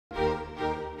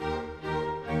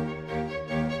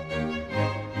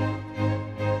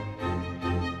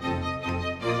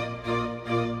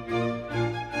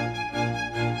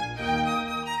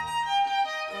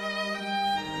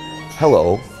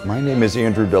Hello, my name is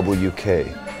Andrew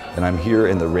W.K, and I'm here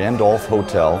in the Randolph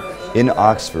Hotel in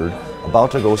Oxford,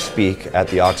 about to go speak at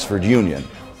the Oxford Union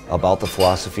about the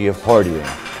philosophy of partying.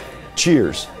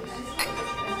 Cheers!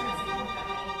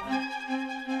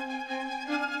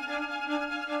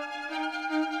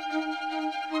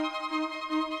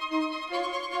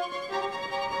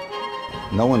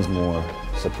 No one's more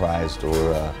surprised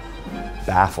or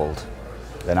baffled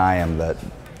than I am that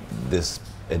this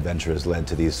adventure has led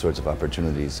to these sorts of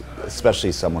opportunities,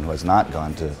 especially someone who has not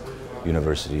gone to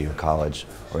university or college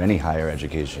or any higher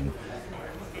education.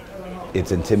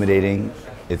 It's intimidating,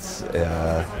 it's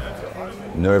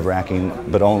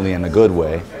nerve-wracking, but only in a good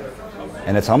way,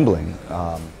 and it's humbling.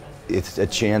 It's a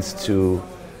chance to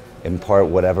impart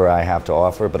whatever I have to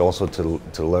offer, but also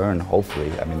to learn, hopefully.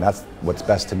 I mean, that's what's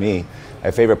best to me.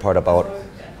 My favorite part about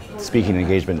speaking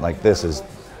engagement like this is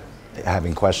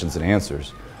having questions and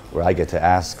answers, where I get to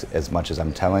ask as much as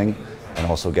I'm telling, and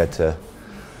also get to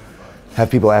have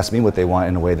people ask me what they want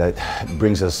in a way that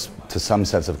brings us to some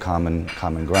sense of common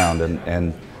ground.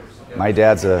 And my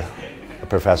dad's a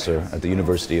professor at the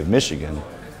University of Michigan,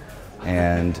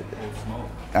 and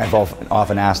I've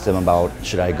often asked him about,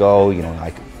 should I go,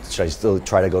 should I still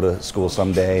try to go to school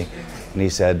someday? And he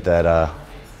said that,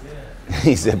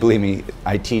 he said, believe me,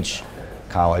 I teach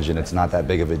college and it's not that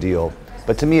big of a deal.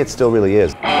 But to me, it still really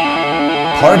is.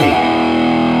 Party!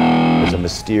 There's a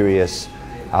mysterious,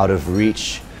 out of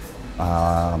reach,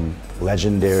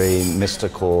 legendary,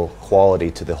 mystical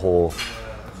quality to the whole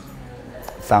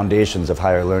foundations of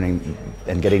higher learning,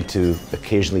 and getting to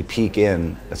occasionally peek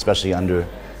in, especially under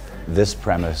this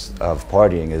premise of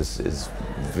partying, is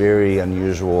very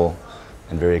unusual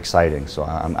and very exciting. So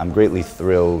I'm greatly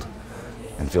thrilled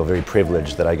and feel very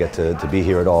privileged that I get to be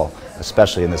here at all,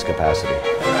 especially in this capacity.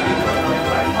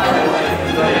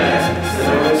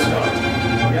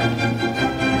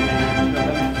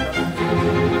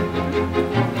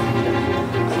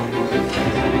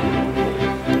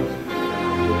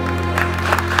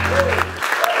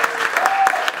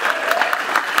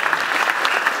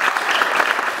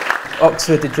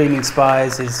 Oxford, the Dreaming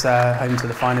Spires, is home to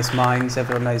the finest minds,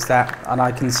 everyone knows that, and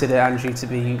I consider Andrew to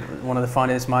be one of the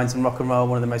finest minds in rock and roll,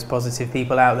 one of the most positive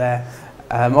people out there.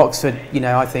 Oxford,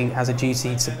 I think has a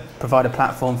duty to provide a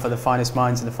platform for the finest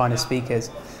minds and the finest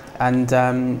speakers, and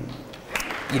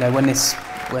when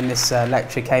this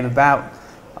lecture came about,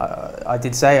 I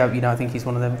did say, I think he's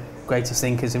one of the greatest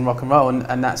thinkers in rock and roll,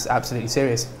 and that's absolutely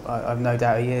serious. I've no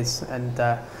doubt he is, and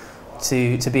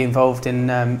to be involved in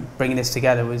bringing this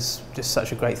together was just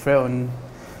such a great thrill, and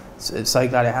so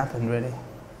glad it happened, really.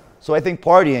 So I think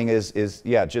partying is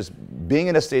just being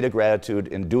in a state of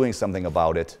gratitude and doing something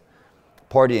about it.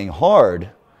 Partying hard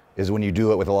is when you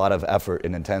do it with a lot of effort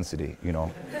and intensity,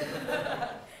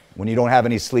 when you don't have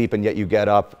any sleep and yet you get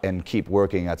up and keep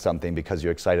working at something because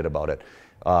you're excited about it.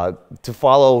 To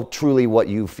follow truly what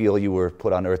you feel you were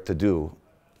put on earth to do,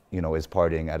 is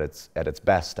partying at its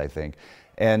best, I think.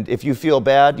 And if you feel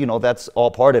bad, that's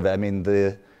all part of it. I mean,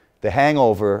 the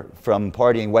hangover from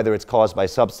partying, whether it's caused by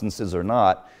substances or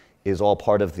not, is all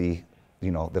part of the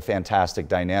fantastic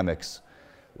dynamics.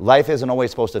 Life isn't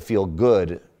always supposed to feel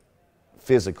good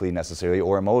physically necessarily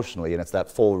or emotionally, and it's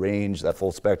that full range, that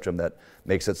full spectrum that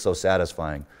makes it so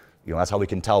satisfying. That's how we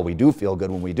can tell we do feel good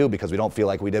when we do, because we don't feel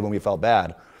like we did when we felt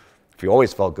bad. If you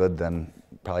always felt good, then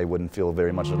probably wouldn't feel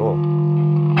very much at all.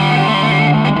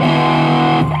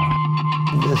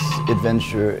 This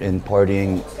adventure in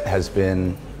partying has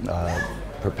been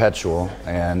perpetual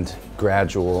and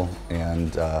gradual,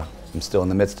 and I'm still in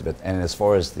the midst of it. And as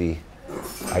far as the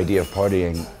idea of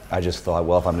partying, I just thought,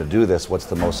 well, if I'm going to do this, what's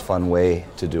the most fun way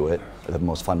to do it, or the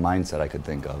most fun mindset I could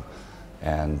think of?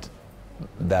 And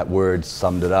that word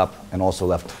summed it up, and also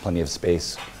left plenty of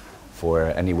space for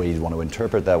any way you'd want to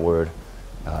interpret that word,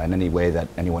 and any way that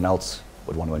anyone else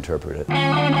would want to interpret it.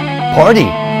 Party!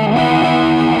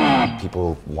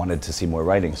 People wanted to see more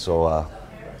writing, so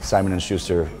Simon &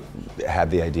 Schuster had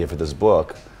the idea for this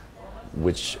book,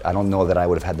 which I don't know that I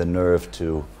would have had the nerve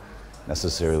to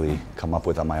necessarily come up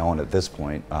with on my own at this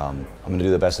point. I'm going to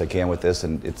do the best I can with this,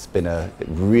 and it's been a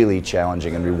really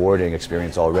challenging and rewarding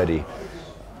experience already.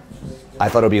 I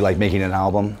thought it would be like making an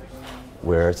album,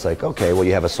 where it's like, okay, well,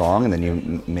 you have a song, and then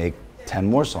you make 10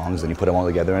 more songs, and you put them all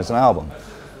together, and it's an album.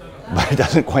 But it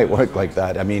doesn't quite work like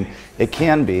that. I mean, it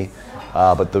can be,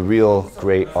 but the real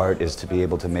great art is to be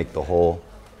able to make the whole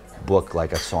book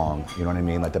like a song. You know what I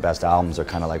mean? Like the best albums are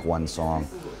kind of like one song.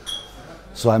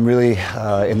 So I'm really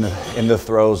in the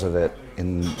throes of it,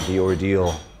 in the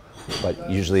ordeal. But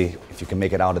usually, if you can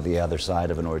make it out of the other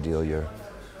side of an ordeal, you're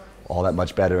all that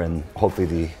much better, and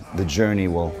hopefully the journey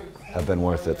will have been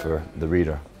worth it for the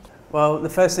reader. Well, the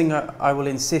first thing I will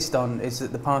insist on is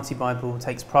that the Party Bible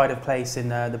takes pride of place in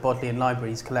the Bodleian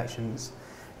Library's collections,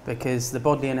 because the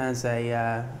Bodleian has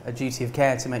a duty of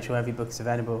care to make sure every book is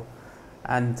available.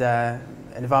 And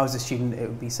if I was a student, it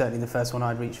would be certainly the first one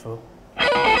I'd reach for.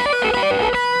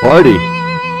 Party!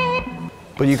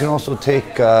 But you can also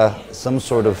take some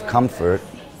sort of comfort,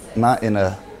 not in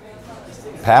a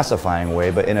pacifying way,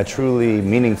 but in a truly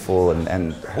meaningful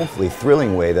and hopefully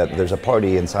thrilling way, that there's a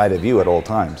party inside of you at all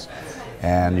times.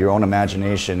 And your own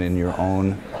imagination and your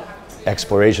own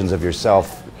explorations of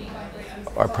yourself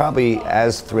are probably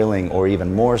as thrilling or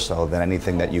even more so than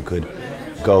anything that you could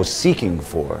go seeking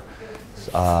for.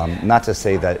 Not to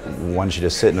say that one should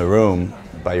just sit in a room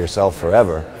by yourself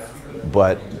forever,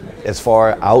 but as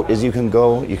far out as you can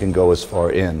go as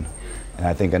far in. And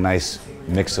I think a nice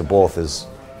mix of both is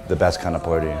the best kind of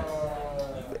partying.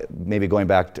 Maybe going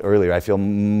back to earlier, I feel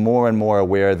more and more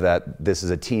aware that this is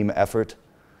a team effort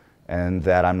and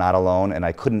that I'm not alone, and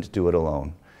I couldn't do it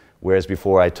alone. Whereas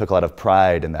before I took a lot of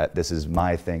pride in that this is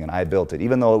my thing and I built it.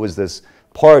 Even though it was this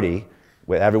party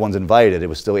where everyone's invited, it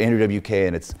was still Andrew W.K.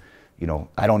 and it's, you know,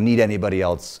 I don't need anybody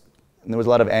else. And there was a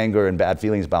lot of anger and bad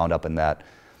feelings bound up in that.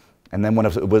 And then when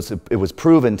it was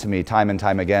proven to me time and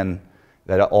time again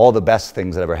that all the best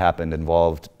things that ever happened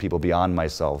involved people beyond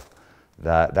myself,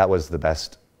 that was the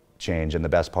best change and the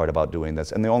best part about doing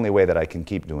this, and the only way that I can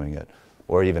keep doing it,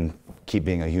 or even keep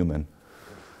being a human.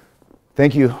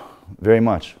 Thank you very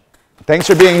much. Thanks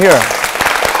for being here.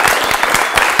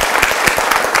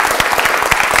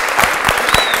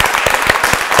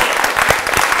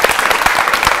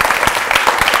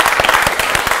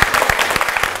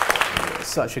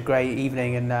 Such a great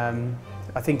evening, and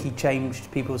I think he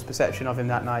changed people's perception of him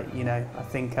that night. You know, I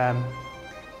think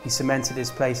he cemented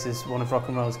his place as one of rock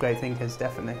and roll's great thinkers,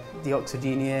 definitely. The Oxford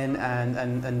Union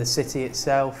and the city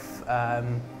itself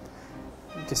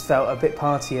just felt a bit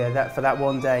partier for that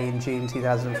one day in June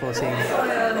 2014.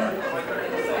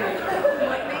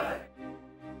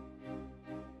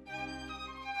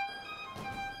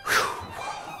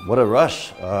 What a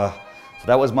rush. So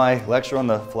that was my lecture on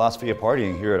the philosophy of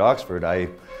partying here at Oxford. I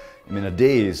am in a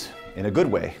daze, in a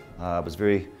good way. I was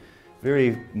very,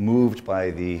 very moved by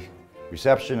the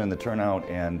reception and the turnout,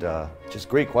 and just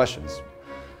great questions.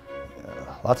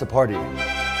 Lots of partying.